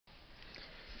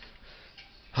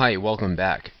Hi, welcome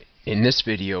back. In this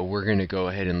video, we're going to go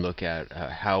ahead and look at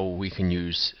how we can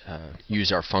use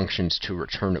our functions to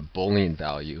return a Boolean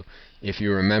value. If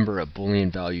you remember, a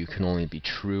Boolean value can only be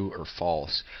true or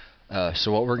false.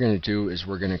 So what we're going to do is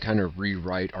we're going to kind of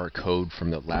rewrite our code from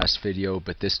the last video,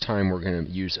 but this time we're going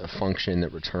to use a function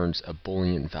that returns a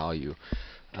Boolean value.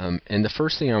 And the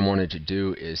first thing I wanted to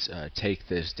do is take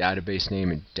this database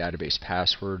name and database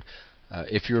password.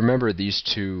 If you remember these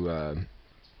two,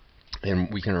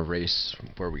 and we can erase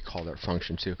where we called our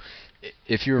function to.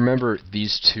 If you remember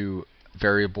these two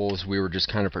variables, we were just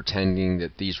kind of pretending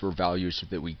that these were values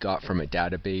that we got from a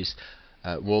database.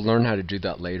 We'll learn how to do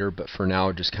that later, but for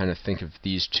now just kind of think of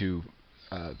these two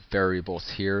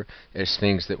variables here as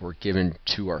things that were given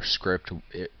to our script.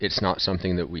 It's not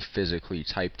something that we physically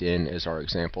typed in as our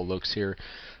example looks here.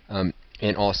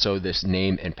 And also this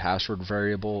name and password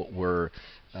variable were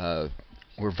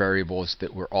variables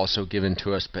that were also given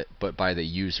to us, but by the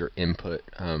user input,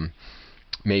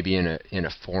 maybe in a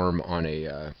form on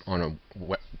a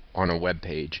web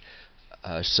page.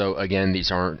 So again,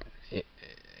 these aren't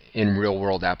in real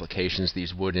world applications.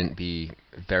 These wouldn't be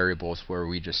variables where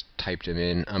we just typed them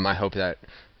in. I hope that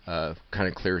kind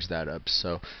of clears that up.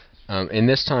 So in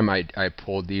this time, I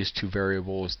pulled these two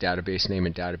variables, database name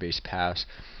and database pass.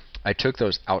 I took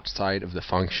those outside of the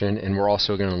function, and we're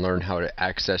also going to learn how to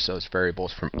access those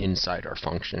variables from inside our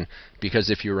function, because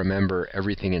if you remember,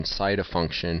 everything inside a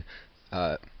function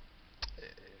only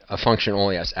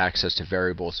has access to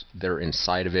variables that are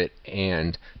inside of it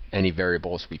and any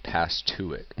variables we pass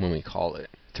to it when we call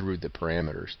it through the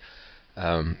parameters.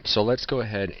 So let's go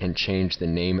ahead and change the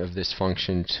name of this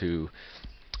function to,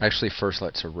 actually first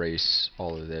let's erase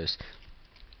all of this.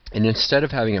 And instead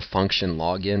of having a function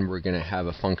login, we're going to have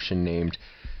a function named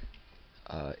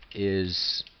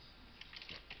is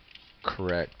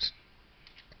correct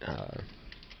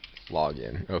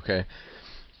login. Okay,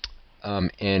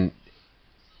 and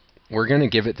we're going to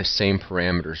give it the same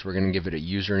parameters. We're going to give it a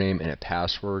username and a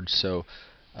password. So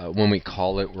when we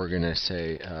call it, we're going to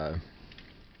say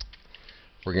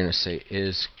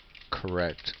is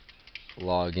correct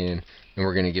login, and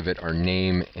we're going to give it our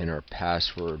name and our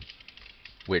password,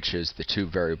 which is the two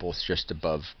variables just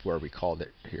above where we called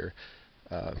it here.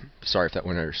 Sorry if that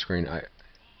went on your screen.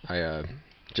 I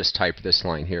just typed this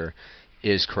line here,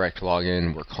 is correct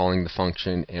login. We're calling the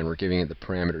function, and we're giving it the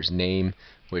parameters name,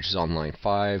 which is on line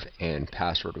 5, and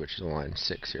password, which is on line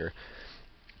 6 here,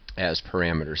 as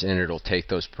parameters. And it'll take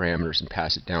those parameters and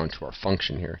pass it down to our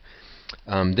function here.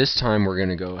 This time we're going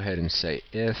to go ahead and say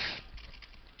if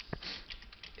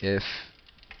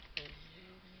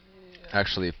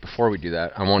actually, before we do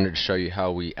that, I wanted to show you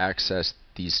how we access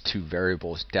these two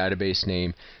variables, database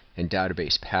name and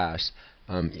database pass.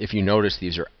 If you notice,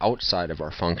 these are outside of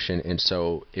our function, and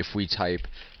so if we type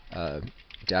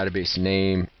database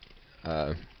name,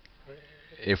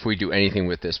 if we do anything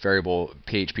with this variable,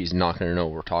 PHP is not going to know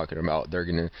what we're talking about.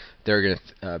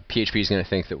 PHP is going to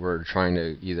think that we're trying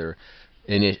to either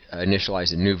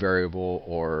initialize a new variable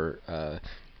or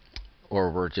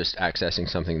we're just accessing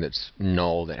something that's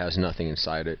null, that has nothing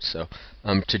inside it. So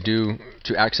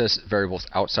to access variables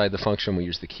outside the function, we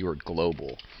use the keyword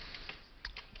global.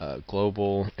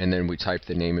 Global, and then we type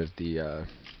the name of the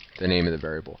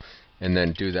variable, and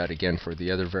then do that again for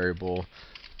the other variable.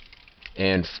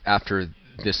 And after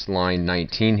this line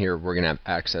 19 here, we're going to have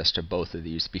access to both of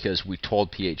these, because we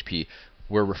told PHP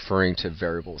we're referring to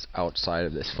variables outside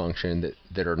of this function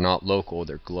that are not local,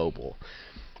 they're global.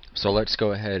 So let's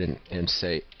go ahead and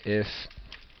say if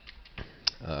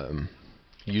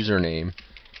username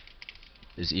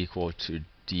is equal to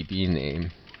db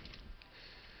name,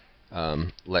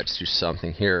 let's do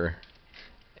something here,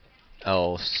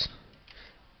 else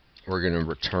we're going to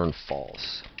return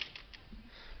false.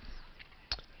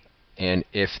 And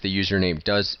if the username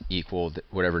does equal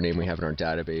whatever name we have in our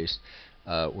database,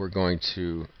 we're going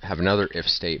to have another if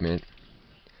statement.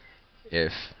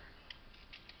 If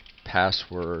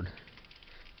password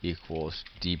equals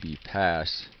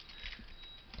dbpass,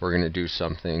 we're going to do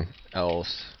something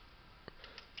else,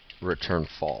 return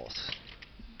false.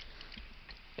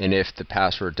 And if the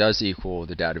password does equal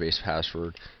the database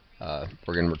password,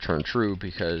 we're going to return true,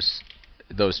 because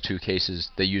those two cases,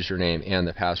 the username and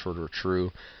the password, were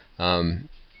true. And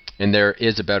there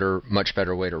is a much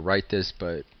better way to write this,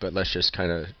 but let's just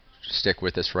kind of stick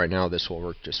with this right now. This will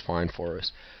work just fine for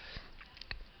us.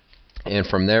 And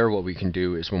from there, what we can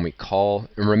do is when we call,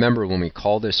 and remember, when we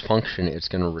call this function, it's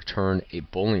going to return a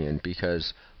Boolean,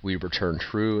 because we return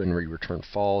true and we return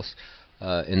false,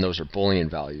 and those are Boolean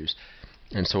values.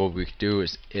 And so what we could do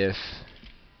is if,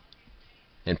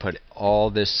 and put all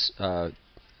this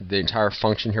the entire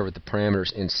function here with the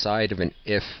parameters inside of an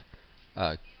if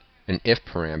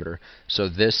parameter. So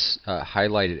this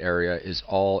highlighted area is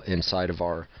all inside of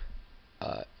our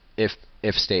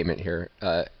if statement here,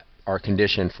 our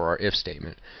condition for our if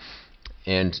statement.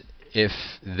 And if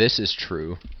this is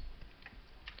true,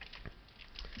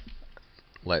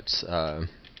 let's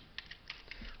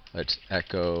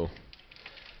echo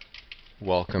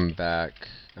welcome back.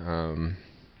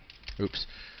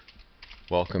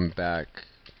 Welcome back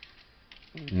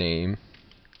name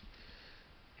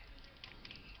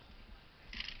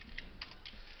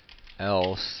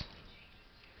else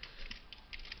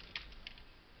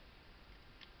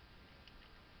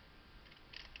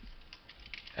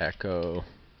echo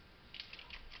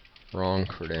wrong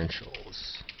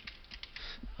credentials.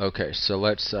 Okay, so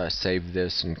let's save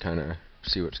this and kind of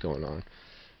see what's going on.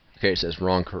 Okay, it says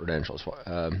wrong credentials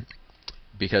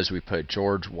because we put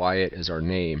George Wyatt as our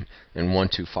name and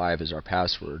 125 as our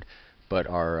password, but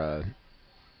our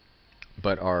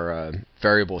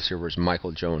variables here was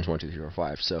Michael Jones 1, 2, 3, 4,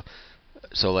 5.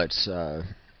 So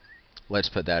let's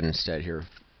put that instead here.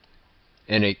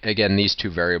 And again, these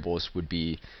two variables would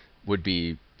be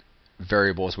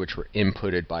variables which were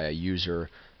inputted by a user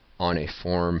on a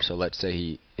form. So let's say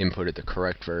he inputted the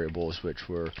correct variables, which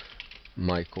were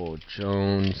Michael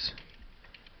Jones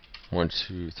 1,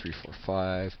 2, 3, 4,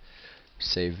 5.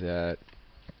 Save that.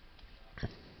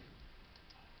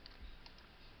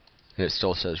 And it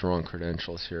still says wrong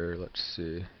credentials here. Let's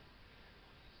see.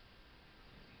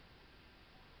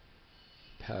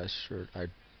 Password. I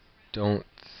don't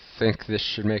think this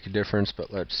should make a difference,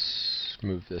 but let's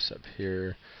move this up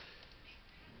here.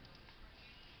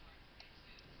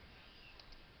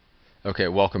 Okay,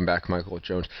 welcome back, Michael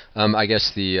Jones. I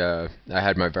guess I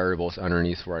had my variables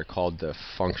underneath where I called the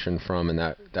function from, and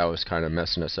that was kind of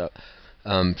messing us up.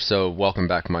 So welcome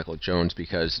back, Michael Jones,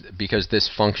 because this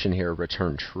function here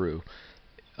returned true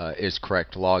is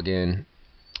correct login.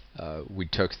 We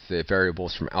took the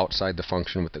variables from outside the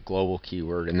function with the global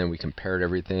keyword, and then we compared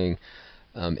everything.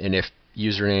 And if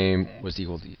username was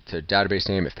equal to database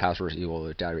name, if password was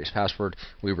equal to database password,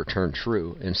 we returned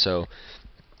true. And so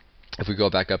if we go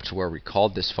back up to where we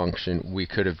called this function, we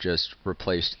could have just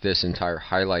replaced this entire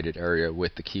highlighted area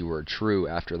with the keyword true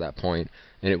after that point,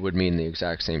 and it would mean the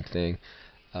exact same thing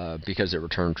because it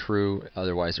returned true,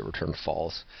 otherwise it returned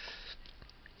false.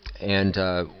 And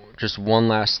just one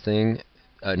last thing,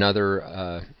 I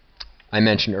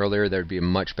mentioned earlier there'd be a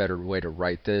much better way to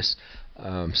write this,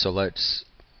 so let's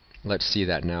see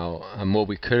that now. What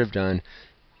we could have done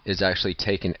is actually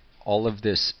taken all of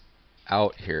this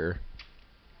out here,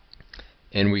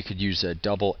 and we could use a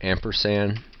double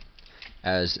ampersand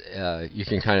as you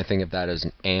can kind of think of that as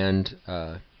an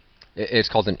and. It's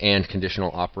called an and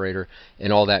conditional operator,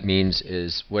 and all that means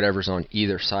is whatever's on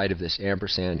either side of this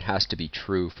ampersand has to be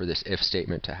true for this if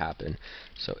statement to happen.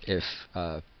 So if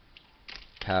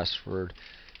password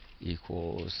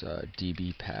equals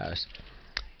dbpass,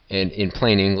 and in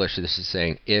plain English this is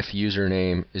saying if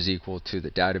username is equal to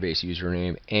the database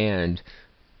username and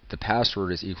the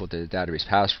password is equal to the database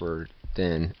password,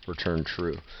 then return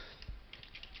true.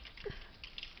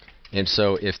 And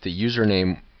so if the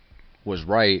username was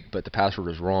right but the password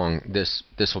was wrong, this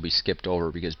will be skipped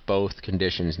over because both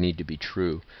conditions need to be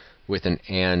true with an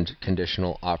and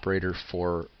conditional operator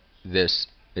for this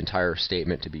entire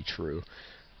statement to be true,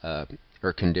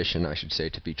 or condition I should say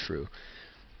to be true.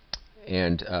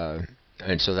 And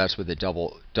so that's what the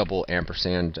double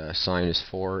ampersand sign is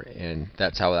for, and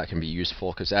that's how that can be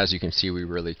useful, because as you can see we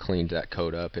really cleaned that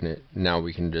code up, and now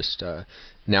we can just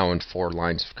now in 4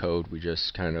 lines of code we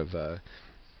just kind of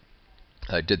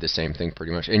did the same thing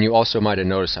pretty much. And you also might have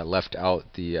noticed I left out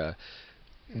the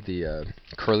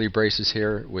curly braces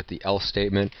here with the else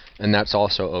statement, and that's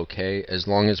also okay. As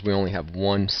long as we only have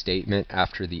one statement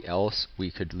after the else,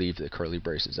 we could leave the curly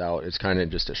braces out. It's kind of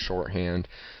just a shorthand.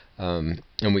 And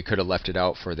we could have left it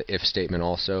out for the if statement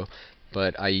also,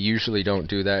 but I usually don't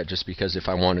do that just because if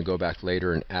I want to go back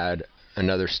later and add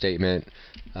another statement,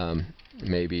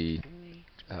 maybe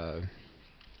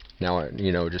now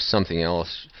just something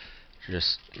else,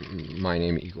 just my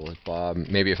name equals Bob.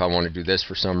 Maybe if I want to do this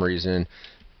for some reason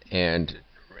and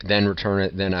then return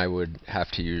it, then I would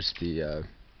have to use the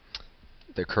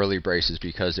curly braces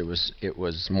because it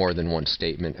was more than one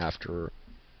statement after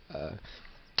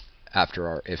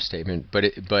our if statement, but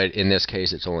in this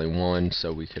case it's only one,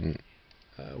 so we could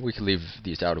leave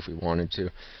these out if we wanted to,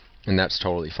 and that's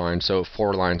totally fine. So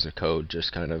 4 lines of code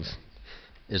just kind of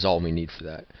is all we need for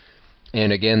that.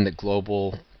 And again, the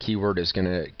global keyword is going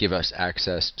to give us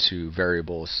access to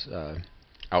variables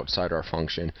outside our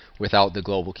function. Without the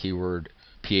global keyword,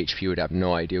 PHP would have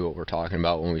no idea what we're talking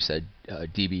about when we said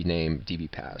DB name,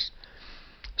 DB pass.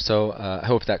 So I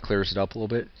hope that clears it up a little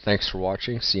bit. Thanks for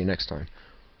watching. See you next time.